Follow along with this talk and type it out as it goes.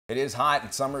It is hot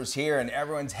and summer's here and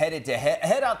everyone's headed to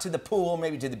head out to the pool,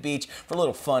 maybe to the beach for a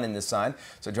little fun in the sun.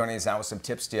 So joining us now with some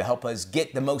tips to help us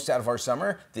get the most out of our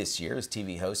summer this year is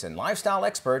TV host and lifestyle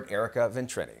expert Ereka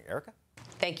Vetrini. Ereka?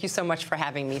 Thank you so much for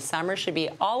having me. Summer should be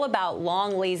all about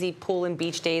long, lazy pool and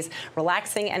beach days,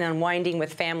 relaxing and unwinding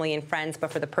with family and friends.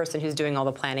 But for the person who's doing all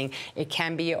the planning, it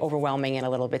can be overwhelming and a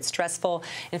little bit stressful.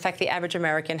 In fact, the average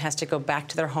American has to go back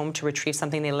to their home to retrieve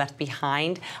something they left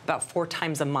behind about 4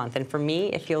 times a month. And for me,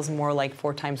 it feels more like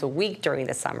 4 times a week during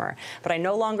the summer. But I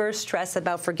no longer stress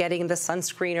about forgetting the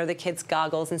sunscreen or the kids'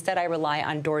 goggles. Instead, I rely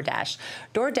on DoorDash.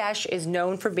 DoorDash is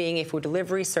known for being a food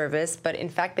delivery service, but in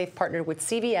fact, they've partnered with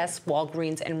CVS,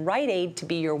 Walgreens, and Rite Aid to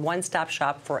be your one-stop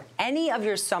shop for any of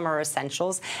your summer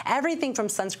essentials. Everything from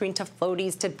sunscreen to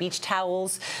floaties to beach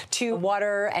towels to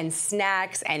water and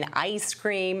snacks and ice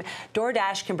cream.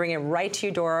 DoorDash can bring it right to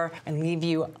your door and leave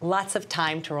you lots of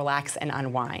time to relax and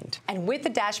unwind. And with the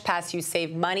Dash Pass, you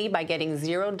save money by getting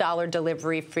 $0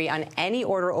 delivery free on any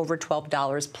order over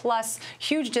 $12, plus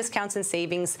huge discounts and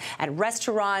savings at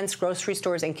restaurants, grocery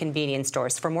stores, and convenience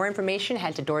stores. For more information,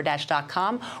 head to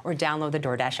DoorDash.com or download the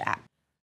DoorDash app.